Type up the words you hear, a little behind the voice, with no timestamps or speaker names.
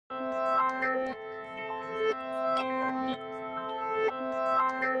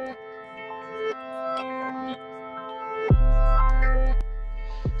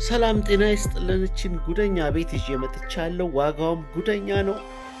ሰላም ጤና ይስጥልንችን ጉደኛ ቤት ይዤ መጥቻለሁ ዋጋውም ጉደኛ ነው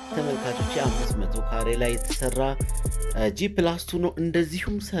ተመልካቾች 500 ካሬ ላይ የተሰራ ጂ+2 ነው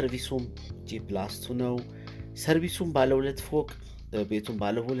እንደዚሁም ሰርቪሱም ጂ+2 ነው ሰርቪሱም ባለ 2 ፎቅ ቤቱም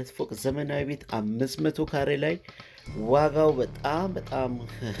ባለ 2 ፎቅ ዘመናዊ ቤት 500 ካሬ ላይ ዋጋው በጣም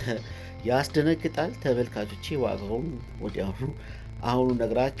ያስደነግጣል ተመልካቾቼ ዋጋውን ወዲያውኑ አሁን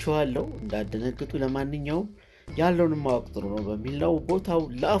ነግራችኋለሁ እንዳደነግጡ ለማንኛውም ያለውን ማወቅ ጥሩ ነው በሚል ነው ቦታው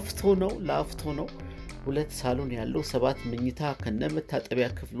ላፍቶ ነው ሁለት ሳሎን ያለው 7 መኝታ ከነመታጠቢያ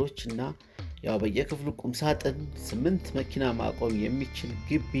ክፍሎችና ያው በየክፍሉ ቁም ሳጥን 8 መኪና ማቆም የሚችል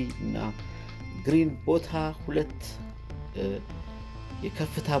ግቢ እና ግሪን ቦታ ሁለት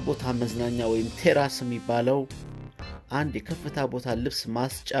የከፍታ ቦታ መዝናኛ ወይም ቴራስ የሚባለው አንድ የከፍታ ቦታ ልብስ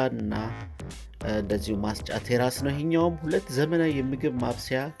ማስጫና እንደዚሁ ማስጫ ቴራስ ነው ይሄኛውም ሁለት ዘመናዊ የምግብ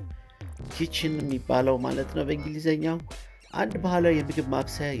ማብሰያ ኪችን የሚባለው ማለት ነው በእንግሊዘኛው አንድ ባህላዊ የምግብ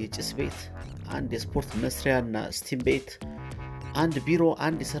ማብሰያ የጭስ ቤት አንድ የስፖርት መስሪያና ስቲም ቤት አንድ ቢሮ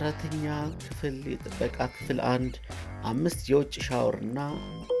አንድ የሰራተኛ ክፍል የጥበቃ ክፍል አንድ 5 የውጭ ሻወርና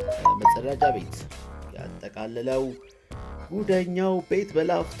መጸዳጃ ቤት ያጠቃልለው ጉደኛው ቤት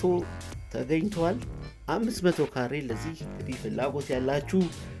በላፍቶ ተገኝቷል 500 ካሬ ለዚህ እንግዲህ ፍላጎት ያላችሁ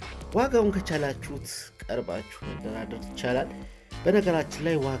ዋጋውን ከቻላችሁት ቀርባችሁ መደራደር ይቻላል በነገራችን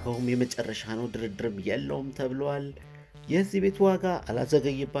ላይ ዋጋውም የመጨረሻ ነው ድርድርም የለውም ተብሏል የዚህ ቤት ዋጋ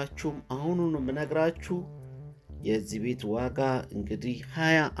አላዘገየባችሁም አሁኑን ምነግራችሁ የዚህ ቤት ዋጋ እንግዲህ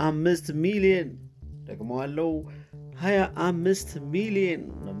 25 ሚሊዮን ደግሞዋለው 25 ሚሊዮን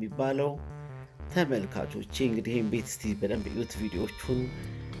ነው የሚባለው ተመልካቾቼ እንግዲህ ይሄን ቤት እስቲ በደንብ እዩት ቪዲዮቹን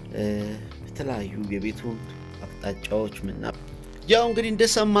በተለያዩ የቤቱን አቅጣጫዎች ምንና ያው እንግዲህ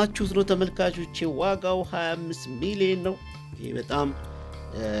እንደሰማችሁት ነው ተመልካቾቼ ዋጋው 25 ሚሊዮን ነው ይሄ በጣም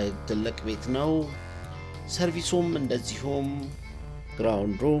ትልቅ ቤት ነው ሰርቪሱም እንደዚሁም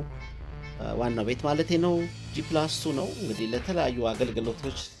ግራውንዱ ዋናው ቤት ማለት ነው ጂ+2 ነው እንግዲህ ለተለያዩ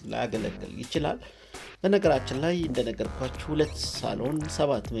አገልግሎቶች ላያገለግል ይችላል በነገራችን ላይ እንደነገርኳችሁ ሁለት ሳሎን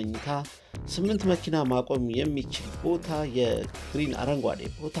 7 መኝታ 8 መኪና ማቆም የሚችል ቦታ የግሪን አረንጓዴ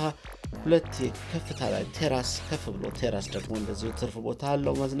ቦታ ሁለት ከፍታ ላይ ቴራስ ከፍ ብሎ ቴራስ ደግሞ እንደዚሁ ትርፍ ቦታ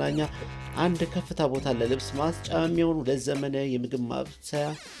አለው መዝናኛ አንድ ከፍታ ቦታ ለልብስ ማስጫ የሚሆን ሁለት ዘመናዊ የምግብ ማብሰያ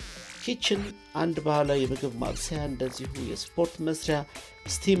ኪችን አንድ ባህላዊ የምግብ ማብሰያ እንደዚሁ የስፖርት መስሪያ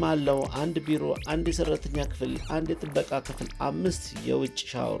ስቲም አለው አንድ ቢሮ አንድ የሰራተኛ ክፍል አንድ የጥበቃ ክፍል 5 የውጭ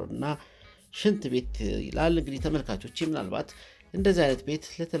ሻወርና ሽንት ቤት ይላል እንግዲህ ተመልካቾች ምናልባት እንደዚህ አይነት ቤት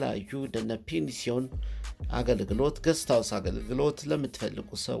ለተለያዩ ደነ ፔንሲዮን አገልግሎት ገስታውስ አገልግሎት ለምትፈልጉ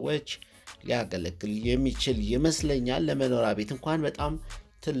ሰዎች ሊያገለግል የሚችል ይመስለኛል ለመኖሪያ ቤት እንኳን በጣም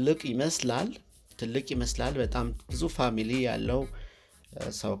ትልቅ ይመስላል በጣም ብዙ ፋሚሊ ያለው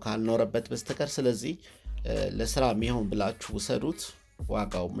ሰው ካልኖረበት በስተቀር ስለዚህ ለስራ የሚሆን ብላችሁ ወሰዱት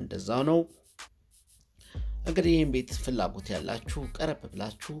ዋጋውም እንደዛው ነው እንግዲህ ይሄን ቤት ፍላጎት ያላችሁ ቀረብ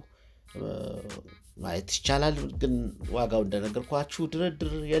ብላችሁ ማየት ይቻላል ግን ዋጋው እንደነገርኳችሁ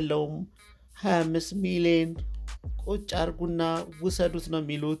ድርድር የለውም 25 ሚሊዮን ቁጭ አርጉና ወሰዱት ነው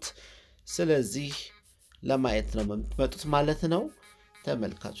የሚሉት ስለዚህ ለማየት ነው የምትመጡት ማለት ነው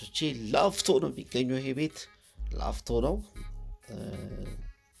ተመልካቾቼ ላፍቶ ነው የሚገኘው ይሄ ቤት ላፍቶ ነው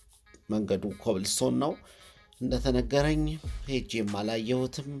መንገዱ ኮብልስቶን ነው እንደተነገረኝ ሄጄም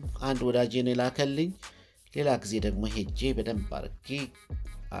አላየሁትም አንድ ወዳጄ ነው ላከልኝ ሌላ ጊዜ ደግሞ ሄጄ በደንብ አርጌ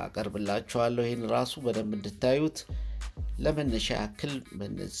አቀርብላችኋለሁ ይሄን ራሱ በደንብ እንድታዩት ለመነሻ ያክል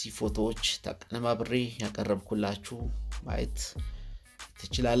በእነዚህ ፎቶዎች ተቀነባብሬ ያቀርብኩላችሁ ማየት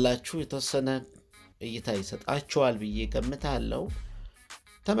ትችላላችሁ የተወሰነ እይታ ይሰጣችኋል ብዬ ገምታለሁ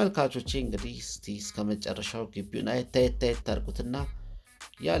ተመልካቾቼ እንግዲህ እስቲ እስከመጨረሻው ግቢውን አይታየት ታርጉትና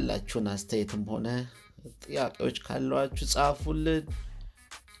ያላችሁን አስተያየትም ሆነ ጥያቄዎች ካሏችሁ ጻፉልን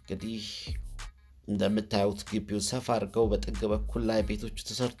እንግዲህ እንደምታዩት ግቢው ሰፋ አድርገው በጥግ በኩል ላይ ቤቶቹ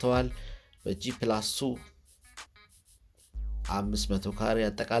ተሰርተዋል በጂ+2 500 ካሬ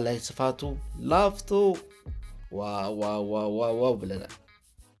አጠቃላይ ስፋቱ ላፍቶ ዋው ብለናል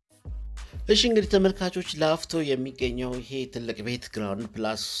እሺ እንግዲህ ተመልካቾች ላፍቶ የሚገኘው ይሄ ትልቅ ቤት ግራውንድ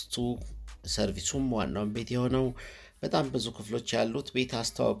 +2 ሰርቪሱም ዋናው ቤት የሆነው በጣም ብዙ ክፍሎች ያሉት ቤት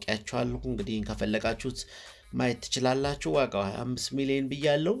አስተዋውቂያችኋለሁ እንግዲህ ከፈለጋችሁት ማየት ትችላላችሁ ዋጋው 25 ሚሊዮን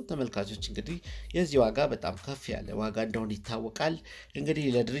ብያለሁ ተመልካቾች እንግዲህ የዚህ ዋጋ በጣም ከፍ ያለ ዋጋ እንደሆነ ይታወቃል እንግዲህ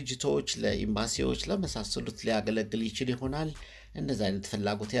ለድርጅቶች ለኤምባሲዎች ለመሳሰሉት ሊያገለግል ይችል ይሆናል እንደዛ አይነት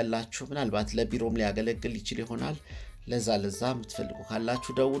ፍላጎት ያላችሁ ምናልባት ለቢሮም ሊያገለግል ይችል ይሆናል ለዛ የምትፈልጉ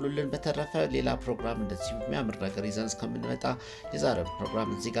ካላችሁ ደውሉልን በተረፈ ሌላ ፕሮግራም እንደዚህ የሚያምር ነገር ይዘን እስከምንመጣ የዛሬው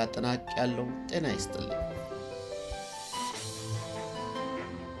ፕሮግራም እዚህ ጋር አጠናቅቄያለሁ ጤና ይስጥልኝ